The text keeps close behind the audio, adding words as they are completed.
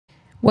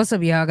What's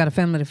up, y'all? Got a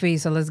family to feed,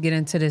 so let's get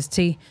into this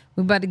tea.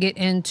 We're about to get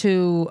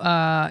into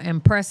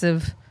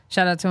impressive.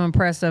 Shout out to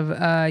impressive.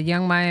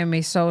 Young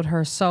Miami sold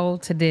her soul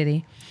to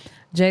Diddy.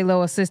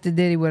 J-Lo assisted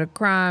Diddy with a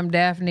crime.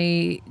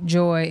 Daphne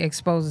Joy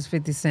exposes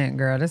 50 Cent.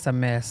 Girl, that's a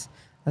mess.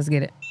 Let's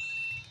get it.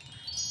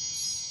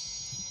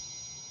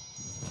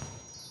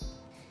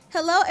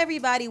 Hello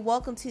everybody,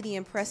 welcome to the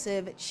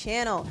Impressive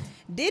channel.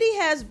 Diddy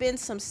has been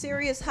some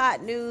serious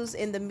hot news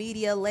in the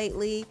media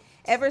lately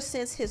ever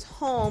since his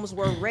homes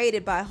were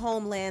raided by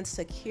Homeland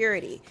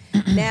Security.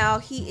 Now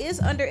he is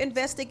under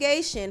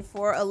investigation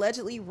for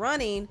allegedly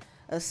running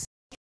a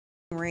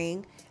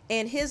ring,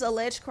 and his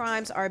alleged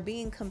crimes are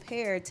being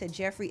compared to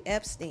Jeffrey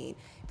Epstein.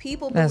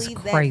 People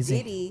believe that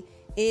Diddy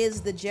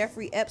is the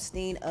Jeffrey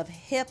Epstein of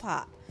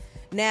hip-hop.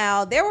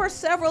 Now, there were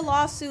several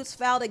lawsuits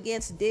filed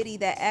against Diddy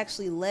that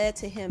actually led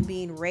to him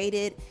being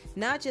raided.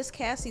 Not just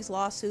Cassie's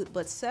lawsuit,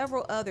 but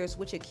several others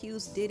which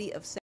accused Diddy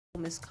of sexual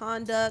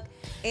misconduct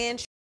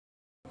and...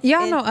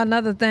 Y'all know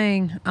another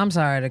thing. I'm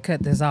sorry to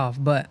cut this off,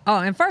 but... Oh,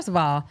 and first of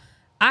all,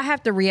 I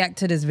have to react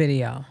to this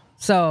video.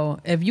 So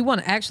if you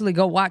want to actually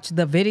go watch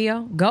the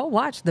video, go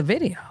watch the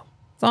video.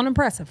 It's on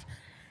Impressive.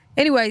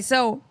 Anyway,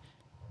 so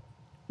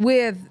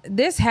with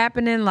this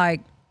happening, like,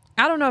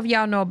 I don't know if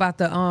y'all know about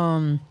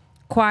the...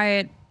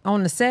 Quiet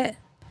on the Set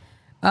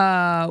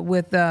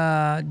with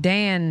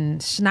Dan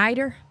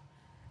Schneider.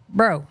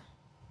 Bro,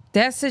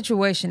 that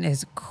situation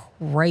is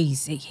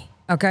crazy,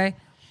 okay?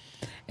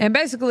 And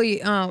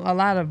basically, a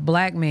lot of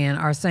black men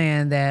are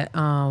saying that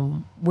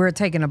we're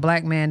taking a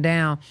black man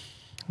down,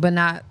 but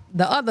not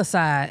the other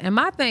side. And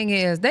my thing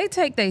is, they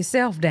take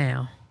themselves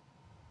down.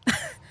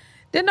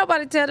 Didn't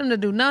nobody tell them to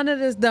do none of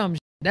this dumb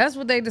shit. That's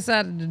what they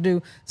decided to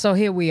do, so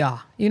here we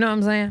are. You know what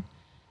I'm saying?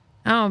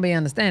 I don't be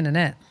understanding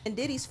that. And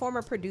Diddy's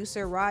former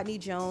producer, Rodney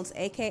Jones,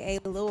 aka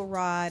Lil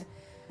Rod,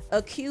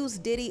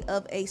 accused Diddy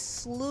of a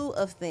slew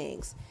of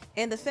things.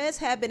 And the feds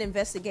have been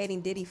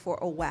investigating Diddy for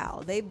a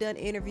while. They've done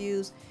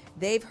interviews,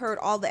 they've heard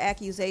all the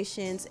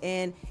accusations,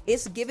 and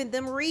it's given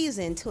them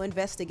reason to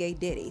investigate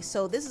Diddy.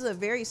 So this is a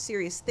very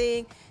serious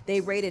thing.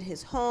 They raided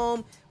his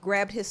home,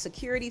 grabbed his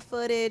security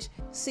footage,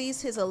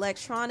 seized his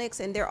electronics,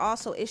 and they're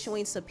also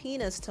issuing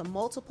subpoenas to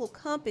multiple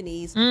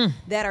companies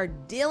that are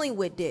dealing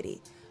with Diddy.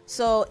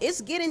 So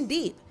it's getting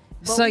deep,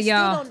 but so we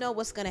still don't know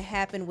what's going to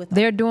happen with them.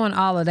 They're doing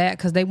all of that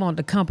because they want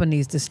the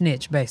companies to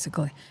snitch,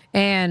 basically.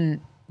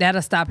 And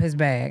that'll stop his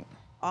bag.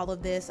 All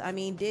of this, I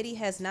mean, Diddy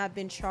has not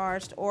been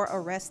charged or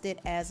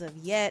arrested as of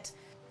yet.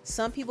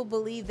 Some people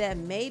believe that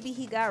maybe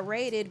he got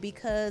raided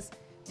because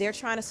they're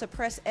trying to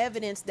suppress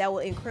evidence that will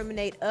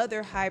incriminate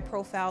other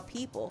high-profile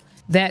people.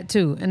 That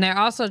too. And they're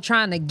also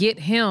trying to get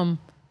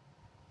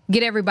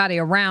everybody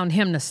around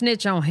him to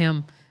snitch on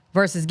him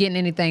versus getting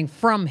anything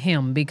from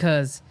him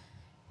because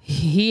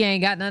he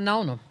ain't got nothing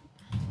on him.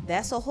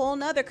 That's a whole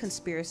nother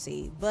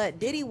conspiracy. But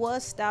Diddy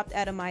was stopped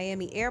at a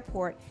Miami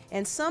airport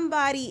and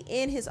somebody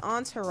in his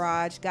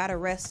entourage got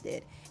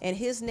arrested. And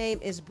his name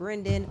is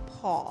Brendan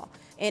Paul.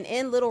 And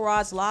in Lil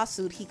Rod's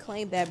lawsuit, he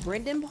claimed that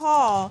Brendan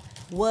Paul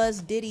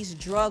was Diddy's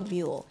drug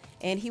mule.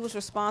 And he was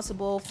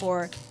responsible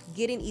for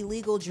getting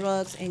illegal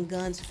drugs and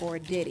guns for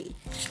Diddy.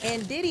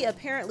 And Diddy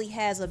apparently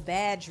has a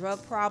bad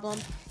drug problem.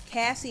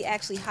 Cassie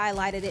actually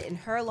highlighted it in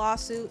her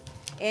lawsuit.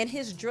 And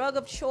his drug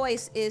of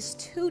choice is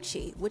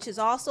TITI, which is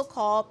also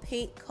called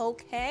pink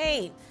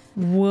cocaine.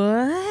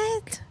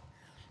 What?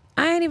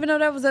 I didn't even know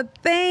that was a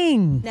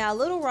thing. Now,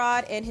 Lil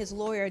Rod and his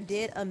lawyer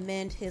did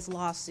amend his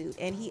lawsuit,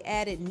 and he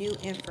added new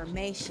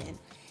information.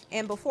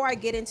 And before I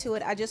get into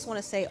it, I just want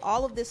to say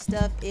all of this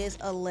stuff is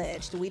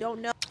alleged. We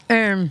don't know.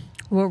 And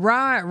well,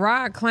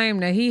 Rod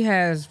claimed that he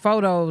has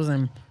photos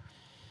and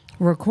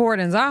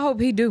recordings. I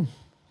hope he do.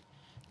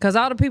 Because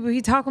all the people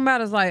he talking about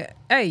is like,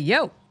 hey,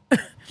 yo.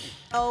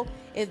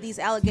 If these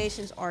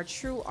allegations are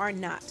true or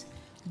not.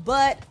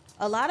 But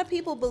a lot of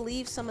people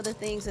believe some of the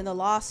things in the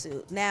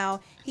lawsuit. Now,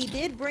 he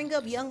did bring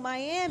up Young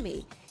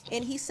Miami,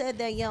 and he said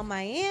that Young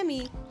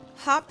Miami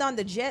hopped on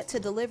the jet to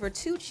deliver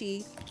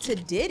TITI to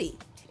Diddy.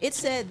 It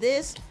said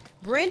this: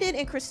 Brendan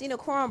and Christina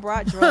Quorum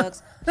brought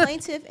drugs.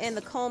 Plaintiff and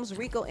the Combs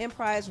Rico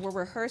Emprise were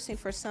rehearsing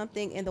for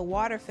something in the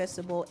Water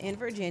Festival in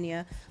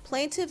Virginia.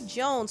 Plaintiff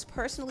Jones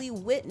personally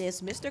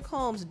witnessed Mr.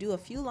 Combs do a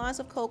few lines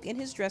of coke in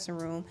his dressing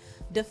room.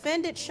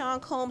 Defendant Sean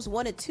Combs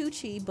wanted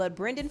TITI, but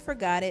Brendan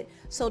forgot it.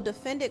 So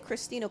defendant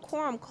Christina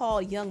Quorum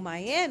called Young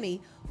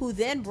Miami, who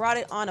then brought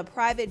it on a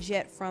private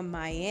jet from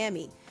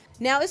Miami.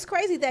 Now, it's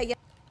crazy that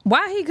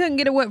why he couldn't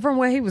get it from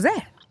where he was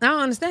at. I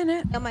don't understand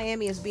that. Young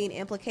Miami is being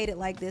implicated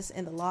like this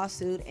in the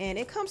lawsuit, and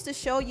it comes to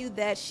show you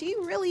that she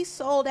really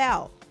sold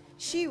out.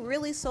 She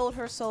really sold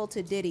her soul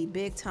to Diddy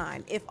big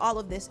time, if all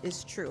of this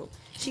is true.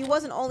 She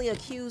wasn't only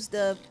accused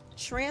of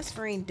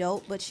transferring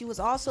dope, but she was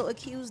also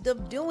accused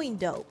of doing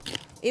dope.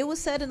 It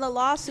was said in the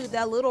lawsuit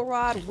that Lil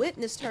Rod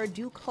witnessed her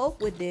do coke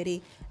with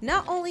Diddy.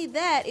 Not only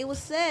that, it was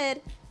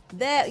said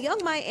that Young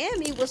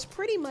Miami was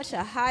pretty much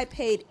a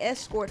high-paid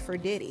escort for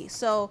Diddy.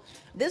 So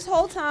this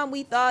whole time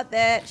we thought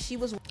that she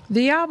was...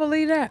 Do y'all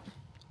believe that?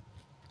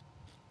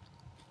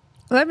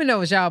 Let me know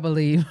what y'all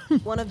believe.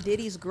 one of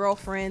Diddy's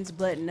girlfriends,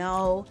 but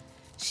no.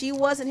 She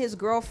wasn't his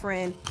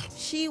girlfriend.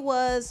 She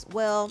was,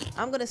 well,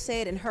 I'm going to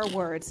say it in her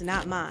words,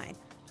 not mine.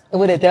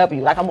 With a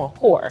W, like I'm a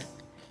whore.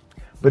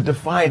 But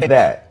define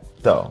that,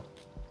 though.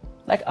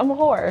 Like I'm a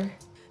whore.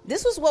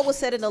 This was what was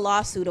said in the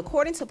lawsuit.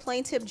 According to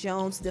Plaintiff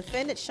Jones,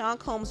 defendant Sean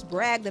Combs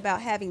bragged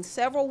about having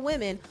several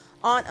women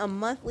on a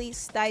monthly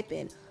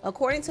stipend.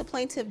 According to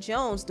Plaintiff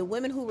Jones, the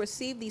women who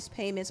received these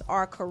payments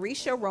are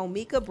Carisha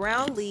Romika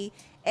Brown Lee,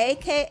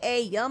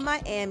 aka Young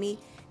Miami,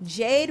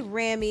 Jade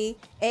Rami,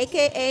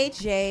 aka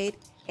Jade,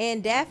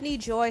 and Daphne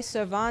Joy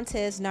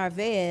Cervantes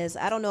Narvaez,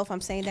 I don't know if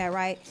I'm saying that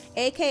right,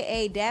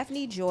 aka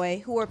Daphne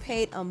Joy, who were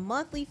paid a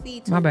monthly fee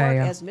to work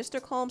as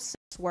Mr. Combs'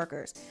 sex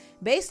workers.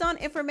 Based on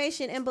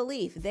information and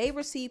belief, they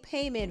received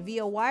payment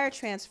via wire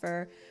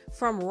transfer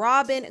from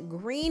Robin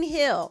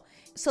Greenhill.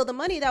 So the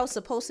money that was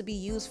supposed to be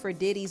used for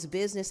Diddy's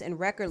business and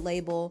record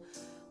label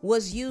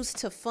was used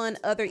to fund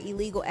other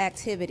illegal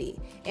activity.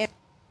 And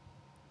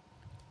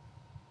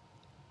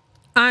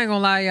I ain't gonna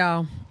lie,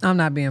 y'all, I'm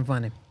not being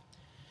funny.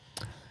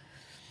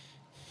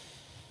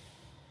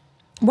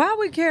 Why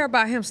we care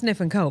about him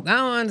sniffing coke? I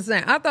don't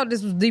understand. I thought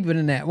this was deeper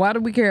than that. Why do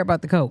we care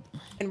about the coke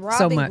so much?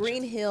 Robin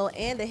Greenhill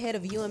and the head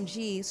of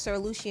UMG, Sir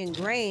Lucian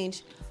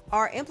Grange,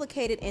 are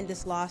implicated in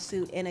this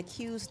lawsuit and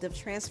accused of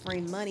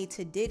transferring money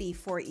to Diddy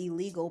for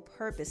illegal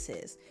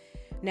purposes.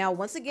 Now,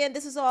 once again,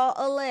 this is all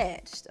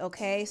alleged,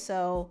 okay?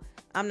 So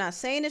I'm not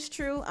saying it's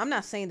true. I'm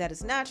not saying that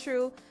it's not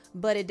true,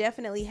 but it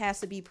definitely has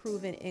to be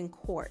proven in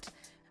court.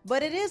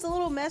 But it is a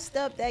little messed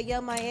up that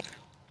Young Miami...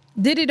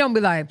 Diddy don't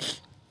be like...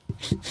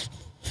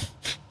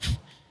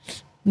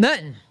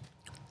 Nothing.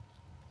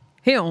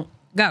 He don't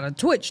got a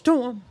twitch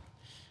to him.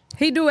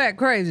 He do act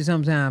crazy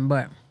sometimes,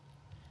 but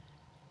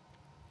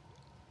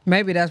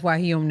maybe that's why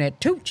he on that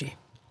Tucci.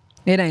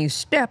 It ain't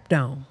stepped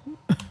on.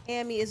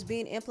 Miami is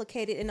being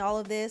implicated in all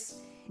of this,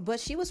 but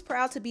she was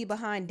proud to be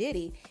behind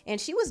Diddy,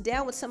 and she was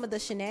down with some of the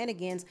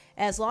shenanigans.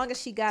 As long as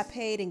she got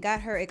paid and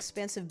got her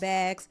expensive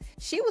bags,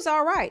 she was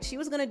all right. She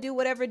was gonna do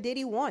whatever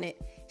Diddy wanted.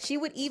 She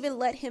would even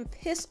let him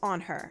piss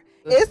on her.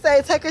 It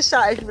say take a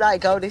shower if you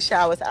like golden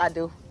showers. I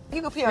do.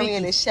 You can pee on me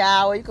in the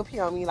shower. You can pee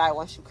on me like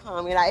once you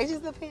come in. Like, it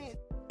just depends.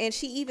 And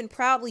she even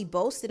proudly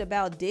boasted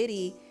about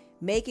Diddy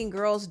making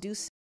girls do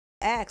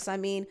acts. I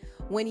mean,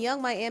 when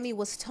Young Miami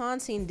was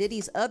taunting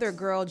Diddy's other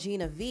girl,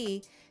 Gina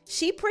V,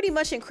 she pretty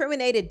much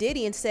incriminated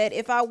Diddy and said,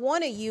 if I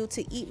wanted you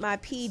to eat my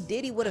pee,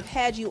 Diddy would have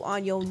had you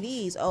on your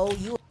knees. Oh,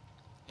 you.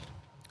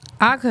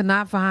 I could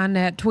not find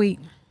that tweet,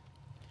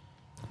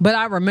 but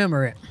I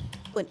remember it.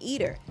 An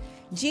eater.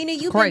 Gina,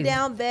 you've been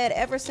down bad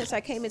ever since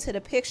I came into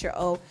the picture.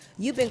 Oh,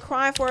 you've been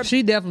crying for a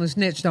She definitely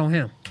snitched on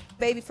him.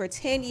 Baby for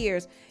 10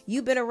 years.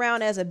 You've been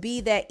around as a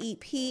bee that eat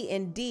P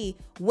and D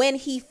when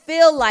he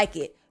feel like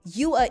it.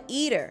 You a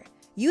eater.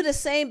 You the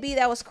same bee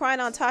that was crying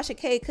on Tasha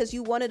K because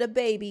you wanted a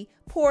baby.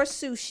 Poor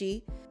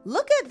Sushi.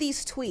 Look at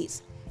these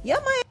tweets.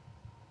 Young Miami.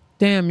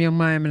 Damn, Young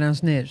Miami done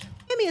snitched.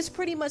 Miami is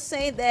pretty much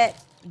saying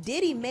that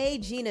Diddy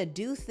made Gina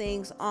do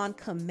things on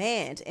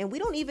command, and we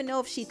don't even know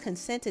if she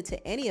consented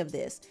to any of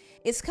this.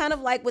 It's kind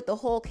of like with the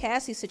whole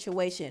Cassie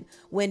situation.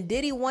 When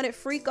Diddy wanted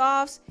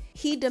freak-offs,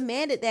 he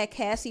demanded that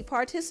Cassie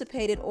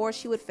participated or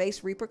she would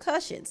face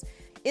repercussions.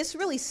 It's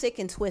really sick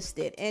and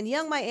twisted, and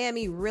Young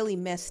Miami really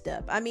messed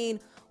up. I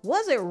mean,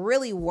 was it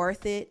really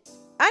worth it?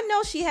 I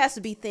know she has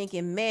to be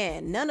thinking,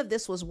 man, none of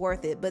this was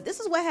worth it, but this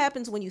is what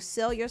happens when you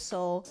sell your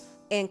soul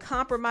and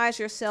compromise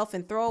yourself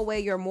and throw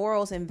away your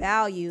morals and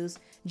values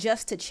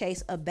just to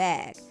chase a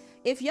bag.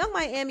 If Young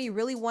Miami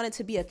really wanted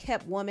to be a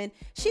kept woman,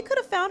 she could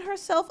have found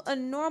herself a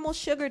normal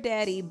sugar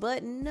daddy,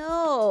 but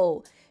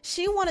no.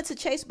 She wanted to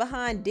chase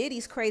behind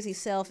Diddy's crazy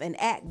self and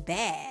act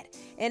bad.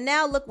 And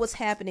now look what's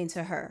happening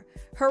to her.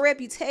 Her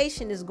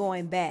reputation is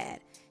going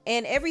bad.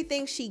 And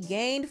everything she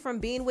gained from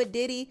being with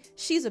Diddy,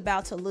 she's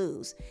about to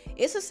lose.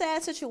 It's a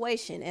sad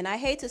situation, and I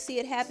hate to see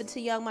it happen to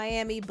Young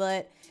Miami,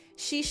 but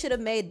she should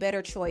have made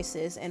better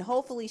choices, and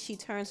hopefully she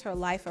turns her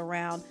life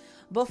around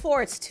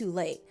before it's too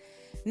late.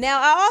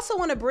 Now, I also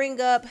want to bring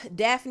up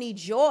Daphne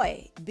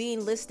Joy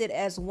being listed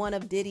as one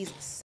of Diddy's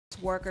sex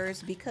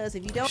workers, because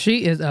if you don't...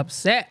 She is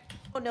upset.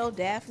 know,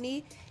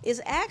 Daphne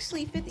is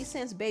actually 50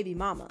 Cent's baby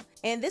mama.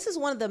 And this is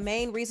one of the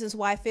main reasons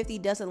why 50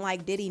 doesn't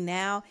like Diddy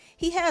now.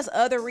 He has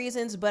other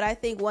reasons, but I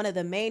think one of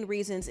the main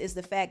reasons is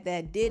the fact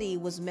that Diddy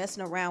was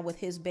messing around with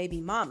his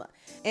baby mama.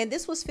 And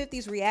this was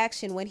 50's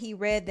reaction when he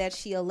read that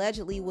she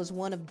allegedly was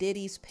one of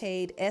Diddy's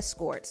paid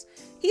escorts.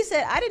 He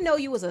said, I didn't know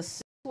you was a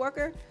sex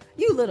worker.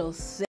 You little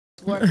sex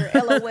worker,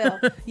 LOL.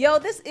 Yo,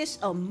 this is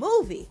a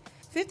movie.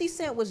 50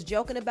 Cent was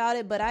joking about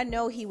it, but I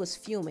know he was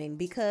fuming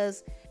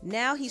because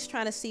now he's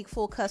trying to seek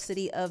full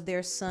custody of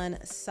their son,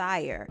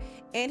 Sire.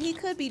 And he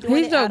could be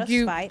doing it out of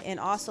spite and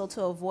also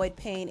to avoid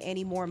paying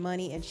any more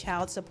money in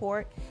child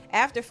support.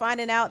 After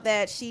finding out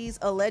that she's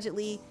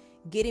allegedly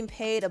getting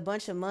paid a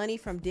bunch of money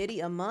from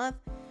Diddy a month,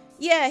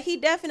 yeah, he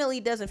definitely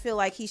doesn't feel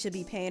like he should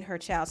be paying her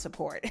child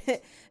support.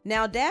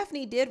 Now,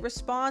 Daphne did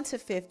respond to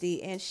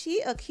 50, and she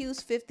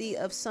accused 50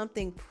 of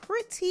something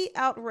pretty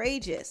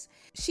outrageous.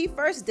 She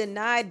first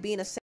denied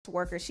being a sex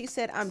worker. She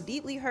said, I'm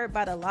deeply hurt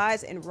by the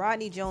lies in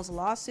Rodney Jones'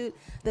 lawsuit.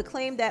 The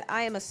claim that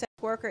I am a sex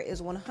worker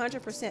is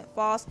 100%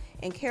 false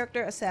and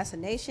character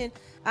assassination.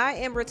 I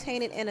am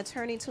retaining an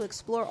attorney to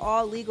explore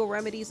all legal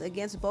remedies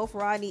against both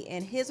Rodney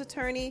and his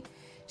attorney.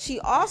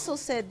 She also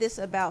said this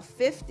about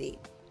 50.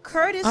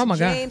 Curtis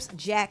James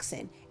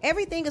Jackson.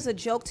 Everything is a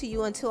joke to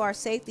you until our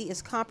safety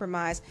is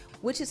compromised,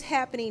 which is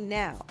happening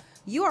now.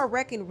 You are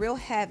wreaking real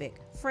havoc,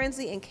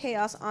 frenzy, and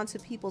chaos onto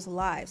people's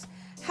lives.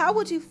 How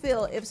would you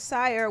feel if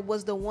Sire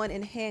was the one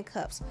in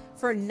handcuffs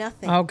for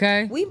nothing?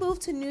 Okay. We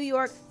moved to New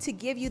York to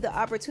give you the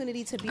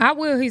opportunity to be. I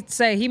will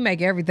say he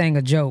make everything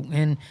a joke,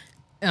 and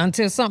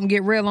until something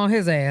get real on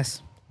his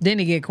ass, then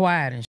he get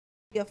quiet and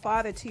be a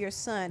father to your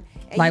son.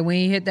 And like when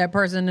he hit that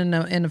person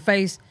in the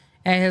face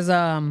at his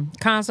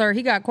concert,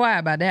 he got quiet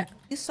about that.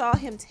 You saw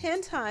him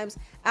 10 times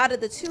out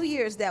of the 2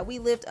 years that we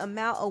lived a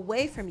mile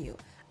away from you.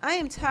 I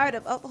am tired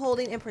of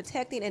upholding and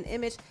protecting an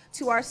image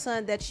to our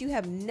son that you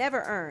have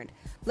never earned.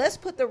 Let's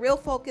put the real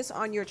focus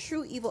on your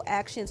true evil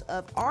actions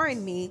of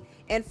R-ing me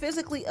and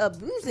physically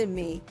abusing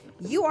me.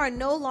 You are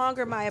no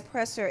longer my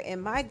oppressor,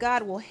 and my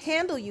God will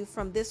handle you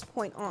from this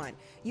point on.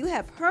 You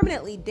have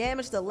permanently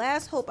damaged the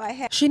last hope I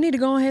had. She need to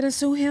go ahead and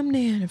sue him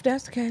then, if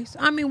that's the case.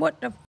 I mean,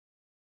 what the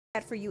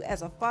for you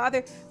as a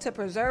father to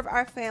preserve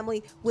our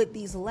family with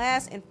these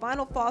last and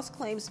final false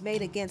claims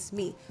made against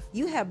me.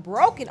 You have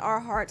broken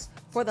our hearts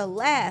for the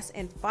last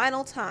and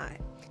final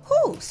time.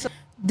 Whew. So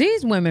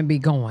these women be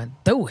going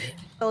through it.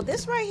 So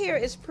this right here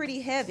is pretty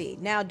heavy.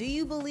 Now, do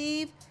you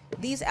believe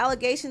these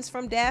allegations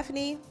from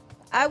Daphne?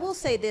 I will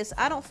say this.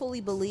 I don't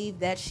fully believe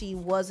that she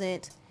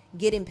wasn't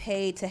getting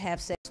paid to have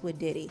sex with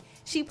Diddy.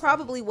 She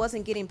probably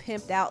wasn't getting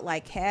pimped out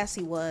like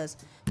Cassie was,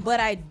 but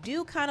I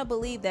do kind of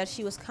believe that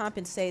she was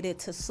compensated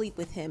to sleep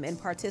with him and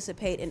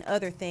participate in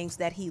other things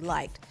that he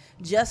liked,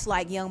 just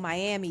like Young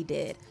Miami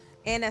did.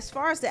 And as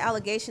far as the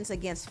allegations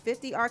against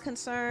 50 are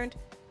concerned,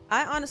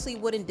 I honestly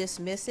wouldn't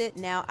dismiss it.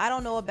 Now, I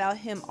don't know about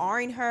him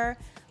R-ing her.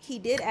 He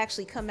did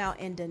actually come out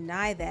and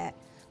deny that,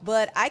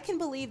 but I can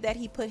believe that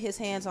he put his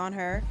hands on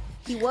her.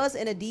 He was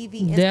in a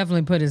DV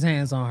definitely put his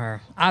hands on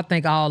her. I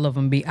think all of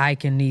them be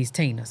Ike these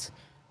Tinas.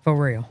 For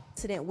real.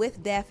 Incident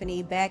with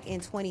Daphne back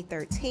in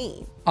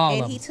 2013.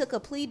 And he took a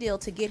plea deal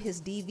to get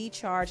his DV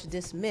charge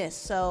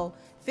dismissed. So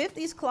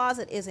 50's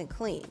closet isn't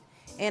clean.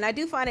 And I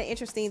do find it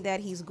interesting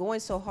that he's going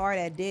so hard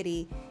at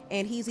Diddy,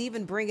 and he's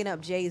even bringing up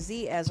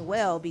Jay-Z as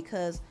well,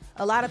 because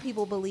a lot of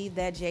people believe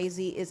that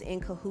Jay-Z is in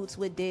cahoots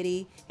with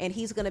Diddy and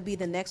he's going to be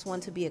the next one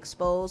to be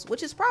exposed,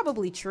 which is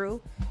probably true,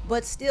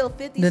 but still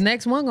 50. The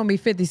next one going to be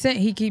 50 Cent.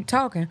 He keep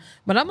talking,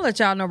 but I'm going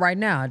to let y'all know right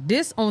now,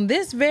 on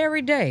this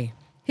very day,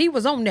 he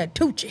was on that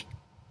Tucci.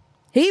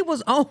 He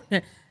was on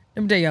that.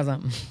 Let me tell y'all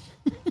something.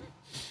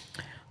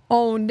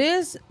 On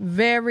this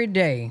very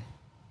day,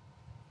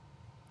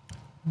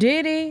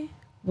 Diddy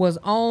was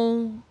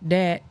on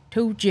that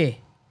Tucci.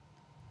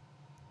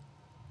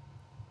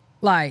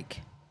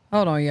 Like,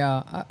 hold on,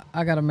 y'all.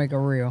 I got to make a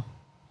reel.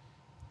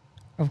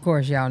 Of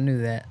course, y'all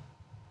knew that.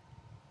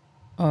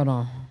 Hold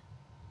on.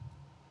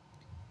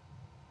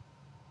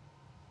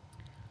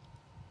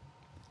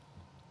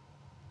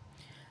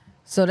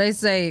 So they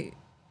say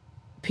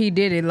P.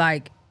 Diddy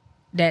like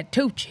that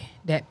Tucci,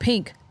 that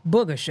pink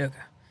booger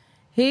sugar.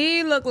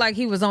 He looked like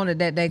he was on it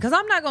that day. Because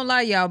I'm not going to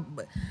lie, y'all.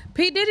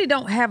 P. Diddy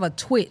don't have a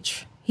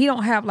twitch. He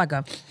don't have like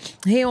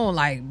he don't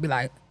like be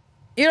like,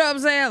 you know what I'm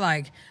saying?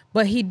 Like,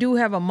 but he do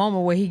have a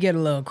moment where he get a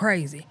little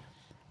crazy.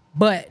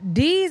 But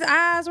these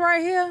eyes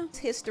right here.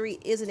 History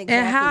isn't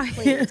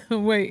exactly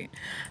clean.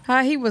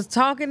 How he was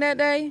talking that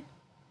day.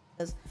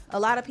 A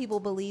lot of people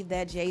believe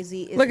that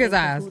Jay-Z is in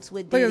cahoots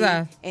with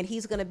Diddy, and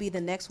he's going to be the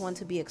next one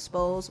to be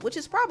exposed, which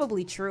is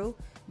probably true,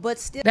 but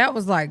still. That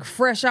was like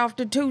fresh off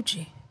the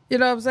Tucci. You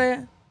know what I'm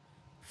saying?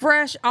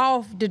 Fresh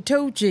off the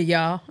Tucci,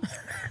 y'all.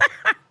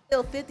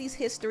 Still, 50's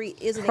history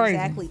isn't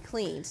exactly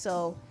clean,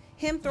 so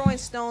him throwing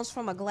stones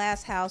from a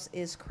glass house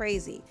is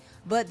crazy.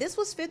 But this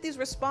was 50's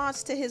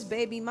response to his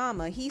baby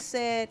mama. He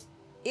said,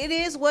 "It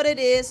is what it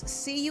is.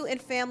 See you in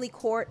family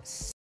court,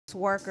 sex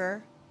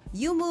worker.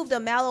 You moved a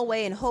mile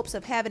away in hopes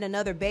of having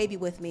another baby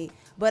with me,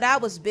 but I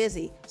was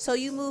busy. So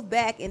you moved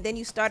back and then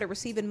you started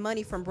receiving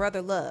money from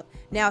Brother Love.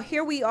 Now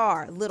here we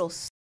are, little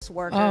sex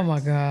worker." Oh my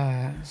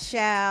God.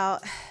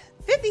 Child,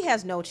 50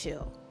 has no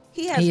chill.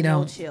 He has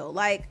no chill.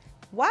 Like,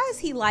 why is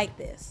he like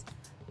this?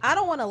 I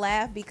don't want to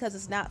laugh because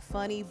it's not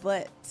funny,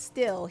 but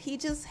still, he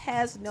just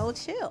has no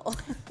chill.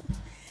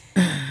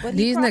 But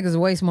these niggas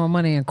waste more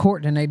money in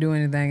court than they do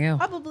anything else.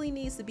 Probably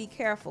needs to be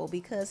careful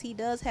because he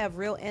does have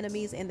real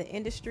enemies in the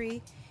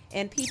industry,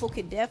 and people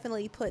could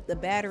definitely put the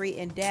battery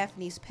in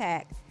Daphne's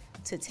pack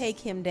to take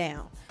him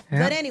down.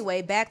 Yep. But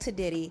anyway, back to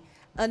Diddy.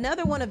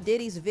 Another one of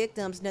Diddy's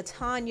victims,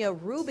 Natanya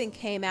Rubin,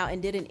 came out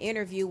and did an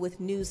interview with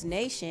News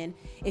Nation.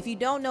 If you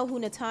don't know who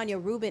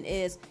Natanya Rubin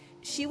is,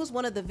 she was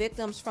one of the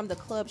victims from the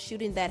club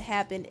shooting that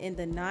happened in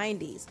the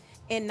 90s.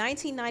 In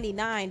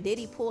 1999,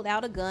 Diddy pulled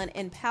out a gun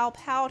and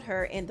pow-powed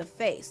her in the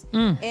face.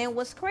 And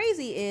what's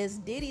crazy is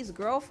Diddy's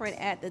girlfriend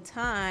at the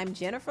time,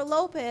 Jennifer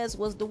Lopez,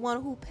 was the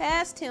one who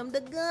passed him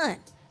the gun.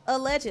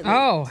 Allegedly.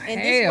 Oh,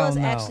 and this hell was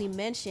no. actually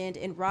mentioned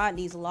in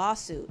Rodney's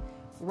lawsuit.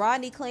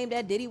 Rodney claimed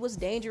that Diddy was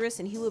dangerous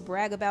and he would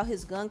brag about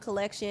his gun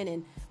collection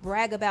and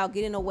brag about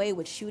getting away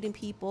with shooting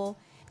people.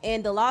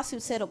 And the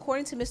lawsuit said,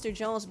 according to Mr.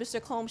 Jones,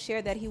 Mr. Combs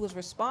shared that he was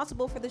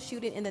responsible for the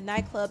shooting in the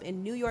nightclub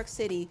in New York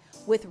City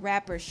with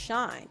rapper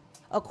Shine.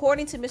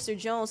 According to Mr.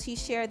 Jones, he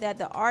shared that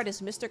the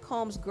artist, Mr.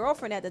 Combs'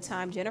 girlfriend at the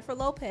time, Jennifer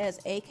Lopez,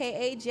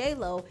 aka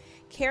J-Lo,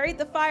 carried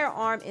the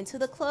firearm into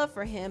the club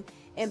for him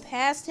and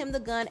passed him the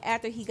gun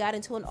after he got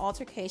into an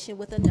altercation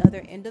with another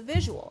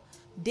individual.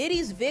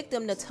 Diddy's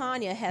victim,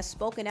 Natanya, has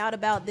spoken out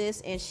about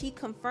this, and she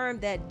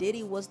confirmed that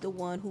Diddy was the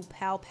one who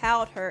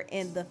pow-powed her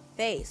in the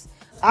face.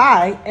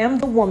 I am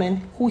the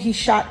woman who he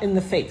shot in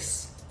the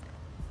face.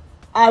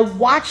 I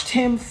watched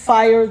him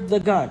fire the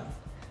gun.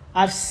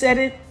 I've said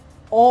it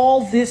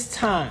all this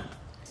time.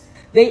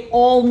 They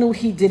all knew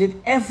he did it.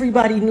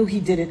 Everybody knew he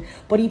did it.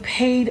 But he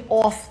paid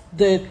off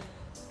the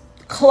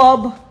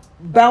club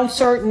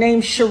bouncer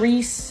named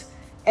Sharice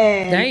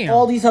and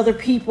all these other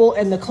people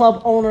and the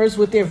club owners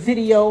with their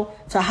video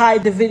to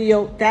hide the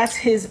video. That's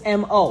his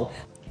MO.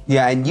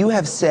 Yeah, and you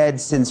have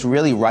said since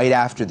really right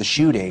after the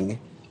shooting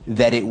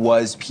that it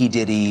was P.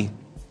 Diddy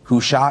who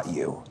shot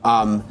you.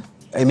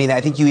 I mean, I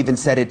think you even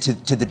said it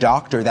to the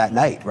doctor that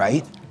night,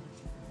 right?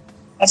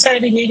 I said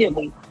it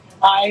immediately.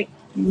 I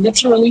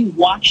literally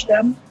watched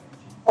them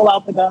pull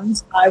out the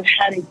guns. I've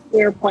had a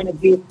clear point of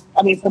view.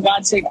 I mean, for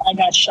God's sake, I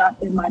got shot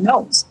in my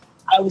nose.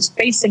 I was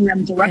facing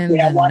them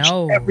directly. I watched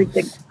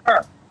everything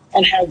occur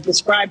and have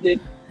described it,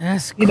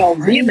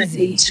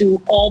 vehemently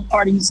to all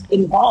parties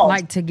involved.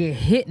 Like, to get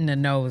hit in the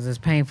nose is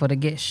painful. To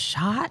get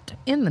shot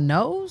in the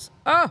nose?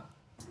 Oh.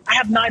 I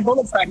have 9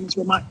 bullet fragments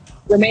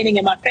remaining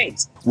in my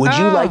face. Would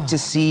you like to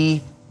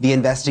see the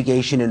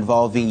investigation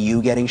involving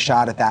you getting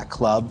shot at that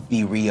club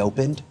be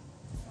reopened?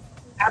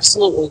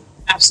 Absolutely.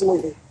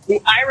 Absolutely. The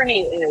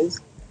irony is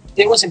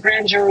there was a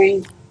grand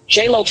jury.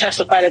 J-Lo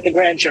testified at the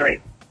grand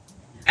jury,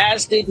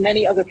 as did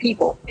many other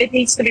people. It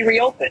needs to be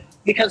reopened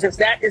because if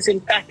that is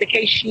in fact the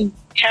case, she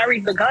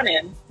carried the gun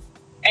in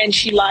and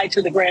she lied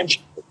to the grand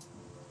jury.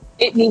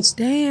 It needs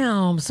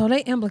so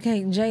they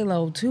implicating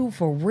J-Lo too,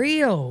 for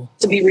real,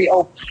 to be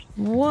reopened.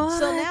 What?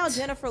 So now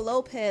Jennifer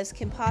Lopez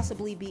can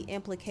possibly be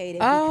implicated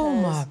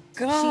my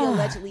because she God.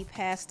 allegedly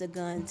passed a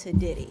gun to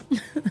Diddy.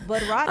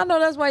 But I know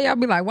that's why y'all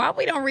be like, why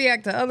we don't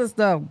react to other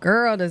stuff?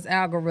 Girl, this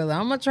algorithm.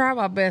 I'm gonna try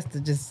my best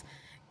to just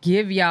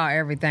give y'all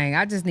everything.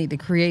 I just need to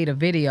create a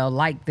video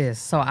like this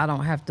so I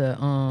don't have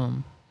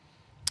to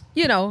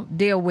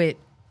deal with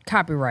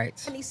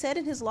copyrights. And he said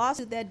in his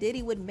lawsuit that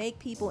Diddy would make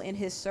people in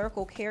his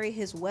circle carry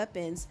his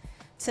weapons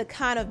to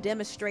kind of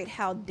demonstrate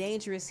how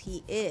dangerous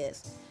he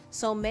is.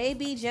 So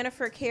maybe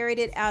Jennifer carried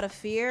it out of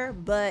fear,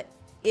 but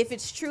if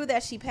it's true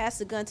that she passed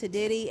the gun to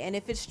Diddy, and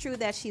if it's true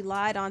that she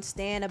lied on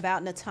stand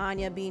about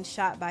Natanya being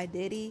shot by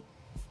Diddy,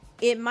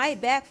 it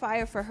might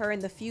backfire for her in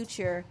the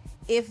future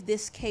if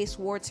this case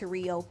were to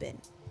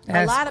reopen.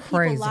 That's a lot of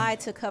crazy. people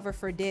lied to cover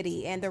for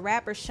Diddy, and the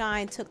rapper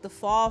Shine took the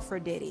fall for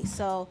Diddy.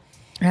 So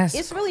That's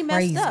it's really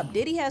crazy. messed up.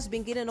 Diddy has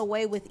been getting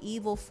away with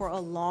evil for a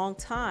long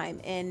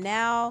time, and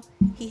now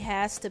he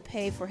has to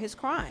pay for his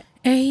crime.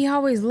 And he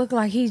always looked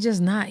like he's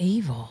just not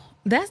evil.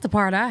 That's the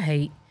part I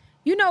hate.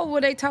 You know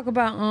what they talk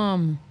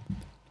about,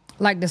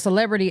 like the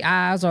celebrity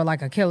eyes or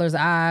like a killer's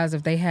eyes,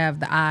 if they have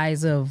the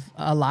eyes of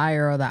a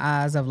liar or the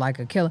eyes of like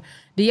a killer.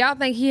 Do y'all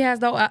think he has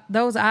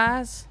those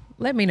eyes?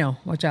 Let me know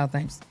what y'all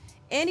think.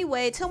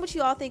 Anyway, tell me what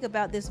you all think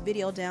about this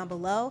video down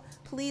below.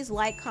 Please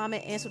like,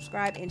 comment, and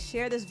subscribe, and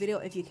share this video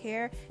if you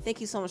care.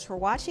 Thank you so much for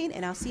watching,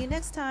 and I'll see you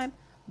next time.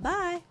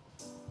 Bye.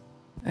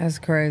 That's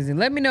crazy.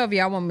 Let me know if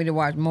y'all want me to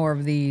watch more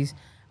of these.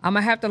 I'm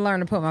gonna have to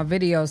learn to put my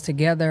videos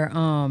together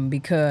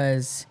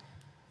because,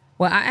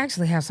 well, I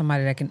actually have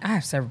somebody that can, I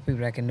have several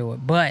people that can do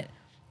it, but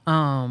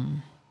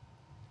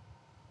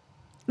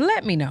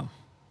let me know.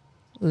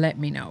 Let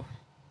me know.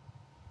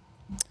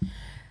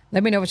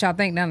 Let me know what y'all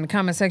think down in the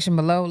comment section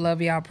below.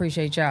 Love y'all.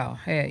 Appreciate y'all.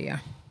 Hell yeah.